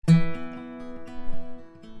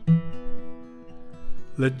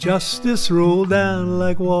Let justice roll down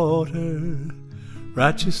like water,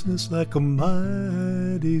 righteousness like a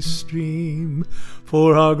mighty stream.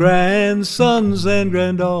 For our grandsons and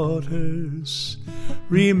granddaughters,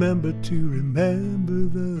 remember to remember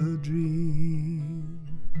the dream.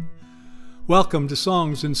 Welcome to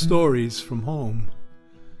Songs and Stories from Home,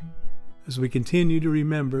 as we continue to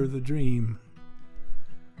remember the dream.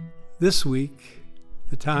 This week,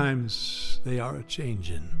 the times they are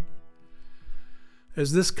a-changin'.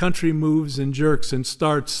 As this country moves and jerks and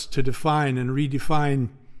starts to define and redefine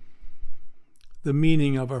the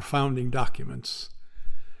meaning of our founding documents,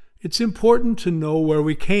 it's important to know where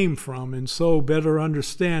we came from and so better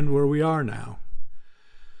understand where we are now,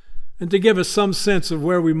 and to give us some sense of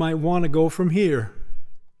where we might want to go from here.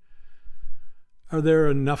 Are there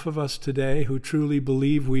enough of us today who truly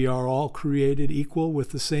believe we are all created equal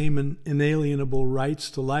with the same inalienable rights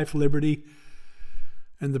to life, liberty,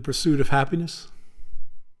 and the pursuit of happiness?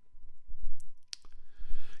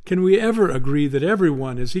 Can we ever agree that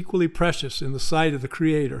everyone is equally precious in the sight of the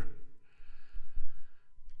Creator?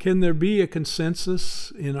 Can there be a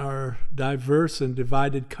consensus in our diverse and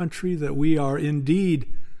divided country that we are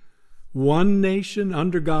indeed one nation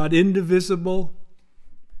under God, indivisible,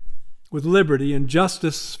 with liberty and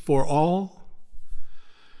justice for all?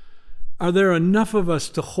 Are there enough of us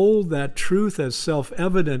to hold that truth as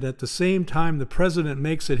self-evident at the same time the President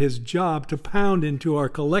makes it his job to pound into our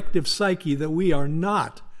collective psyche that we are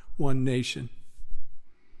not one nation?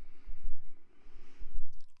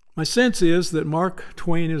 My sense is that Mark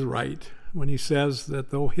Twain is right when he says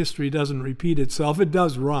that though history doesn't repeat itself, it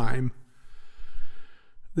does rhyme.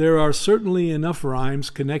 There are certainly enough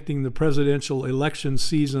rhymes connecting the presidential election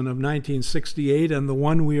season of 1968 and the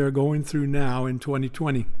one we are going through now in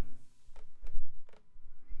 2020.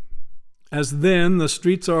 As then, the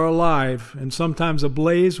streets are alive and sometimes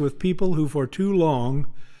ablaze with people who for too long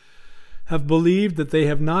have believed that they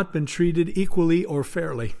have not been treated equally or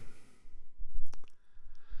fairly,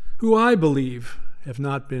 who I believe have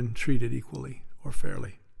not been treated equally or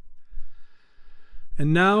fairly.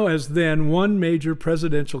 And now, as then, one major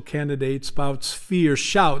presidential candidate spouts fear,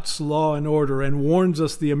 shouts law and order, and warns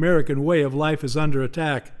us the American way of life is under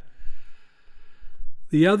attack.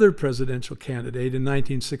 The other presidential candidate in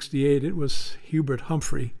 1968, it was Hubert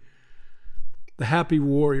Humphrey, the happy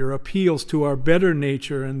warrior, appeals to our better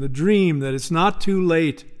nature and the dream that it's not too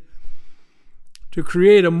late to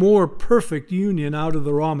create a more perfect union out of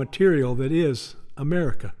the raw material that is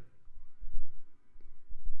America.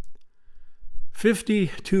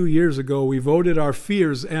 52 years ago, we voted our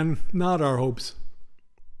fears and not our hopes.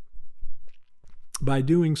 By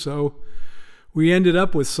doing so, we ended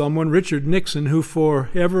up with someone, Richard Nixon, who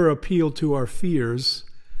forever appealed to our fears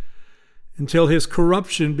until his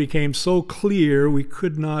corruption became so clear we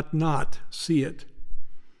could not see it.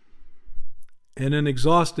 And an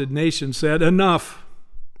exhausted nation said, enough.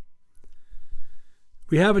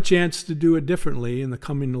 We have a chance to do it differently in the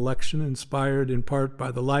coming election, inspired in part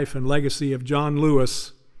by the life and legacy of John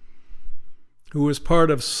Lewis, who was part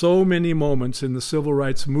of so many moments in the civil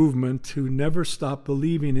rights movement, who never stopped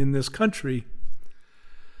believing in this country,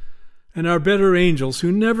 and our better angels,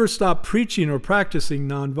 who never stopped preaching or practicing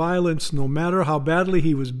nonviolence, no matter how badly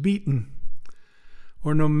he was beaten,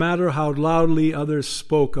 or no matter how loudly others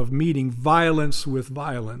spoke of meeting violence with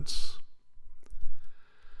violence.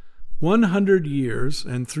 100 years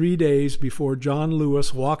and 3 days before John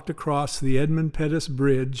Lewis walked across the Edmund Pettus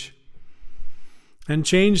Bridge and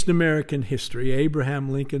changed American history, Abraham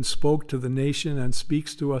Lincoln spoke to the nation and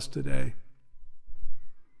speaks to us today,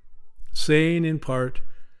 saying in part,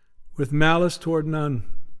 with malice toward none,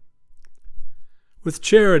 with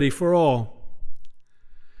charity for all,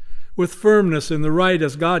 with firmness in the right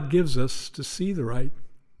as God gives us to see the right,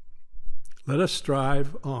 let us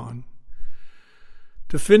strive on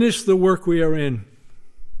to finish the work we are in,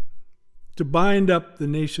 to bind up the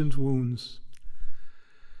nation's wounds,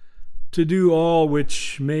 to do all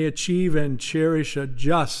which may achieve and cherish a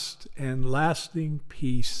just and lasting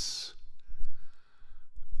peace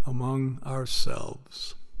among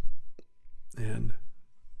ourselves and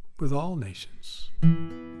with all nations.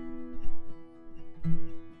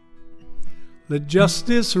 Let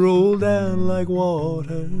justice roll down like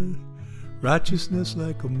water, righteousness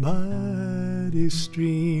like a mighty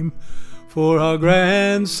stream. For our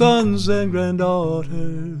grandsons and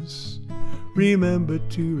granddaughters, remember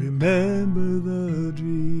to remember the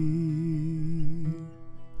dream.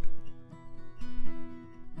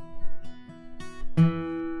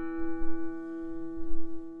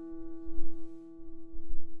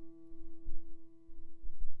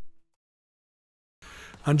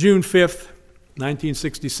 On June 5th,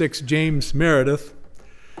 1966, James Meredith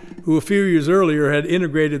who a few years earlier had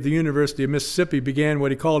integrated the University of Mississippi, began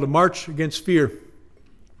what he called a march against fear.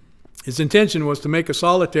 His intention was to make a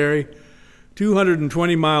solitary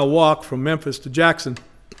 220-mile walk from Memphis to Jackson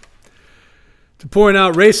to point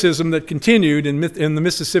out racism that continued in the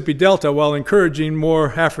Mississippi Delta while encouraging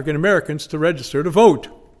more African Americans to register to vote.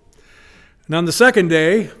 And on the second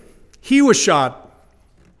day, he was shot.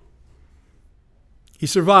 He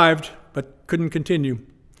survived, but couldn't continue.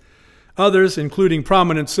 Others, including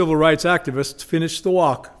prominent civil rights activists, finished the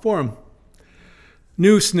walk for him.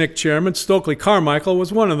 New SNCC chairman Stokely Carmichael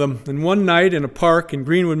was one of them, and one night in a park in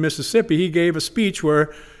Greenwood, Mississippi, he gave a speech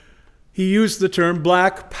where he used the term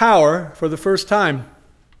Black Power for the first time.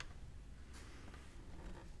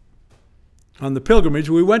 On the pilgrimage,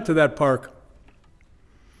 we went to that park.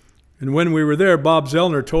 And when we were there, Bob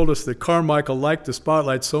Zellner told us that Carmichael liked the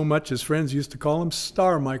spotlight so much his friends used to call him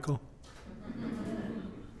Star Michael.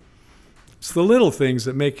 It's the little things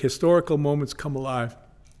that make historical moments come alive.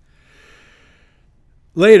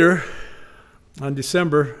 Later, in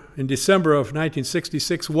December of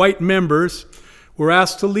 1966, white members were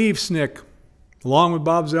asked to leave SNCC, along with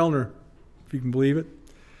Bob Zellner, if you can believe it.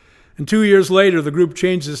 And 2 years later, the group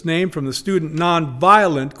changed its name from the Student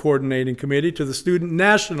Nonviolent Coordinating Committee to the Student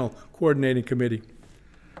National Coordinating Committee.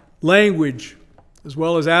 Language, as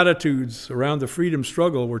well as attitudes around the freedom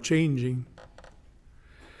struggle, were changing.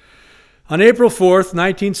 On April 4th,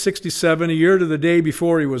 1967, a year to the day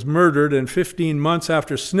before he was murdered, and 15 months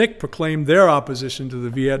after SNCC proclaimed their opposition to the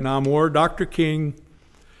Vietnam War, Dr. King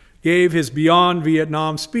gave his Beyond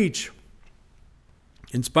Vietnam speech,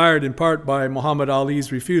 inspired in part by Muhammad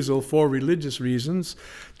Ali's refusal for religious reasons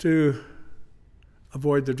to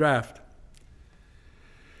avoid the draft.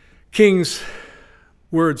 King's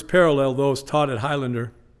words parallel those taught at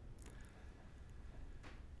Highlander,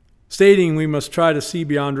 stating we must try to see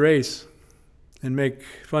beyond race and make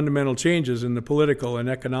fundamental changes in the political and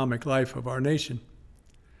economic life of our nation.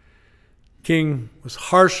 King was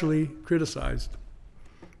harshly criticized.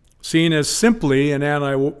 Seen as simply an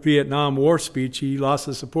anti-Vietnam War speech, he lost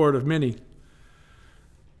the support of many,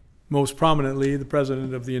 most prominently the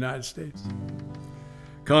President of the United States.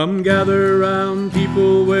 Come gather round,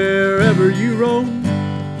 people, wherever you roam.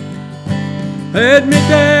 Admit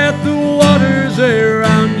that the waters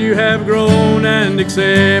around you have grown, and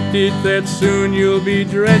accept it that soon you'll be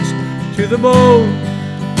drenched to the bone.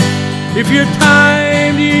 If your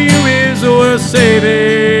time to you is worth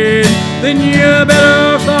saving, then you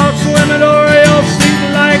better start swimming or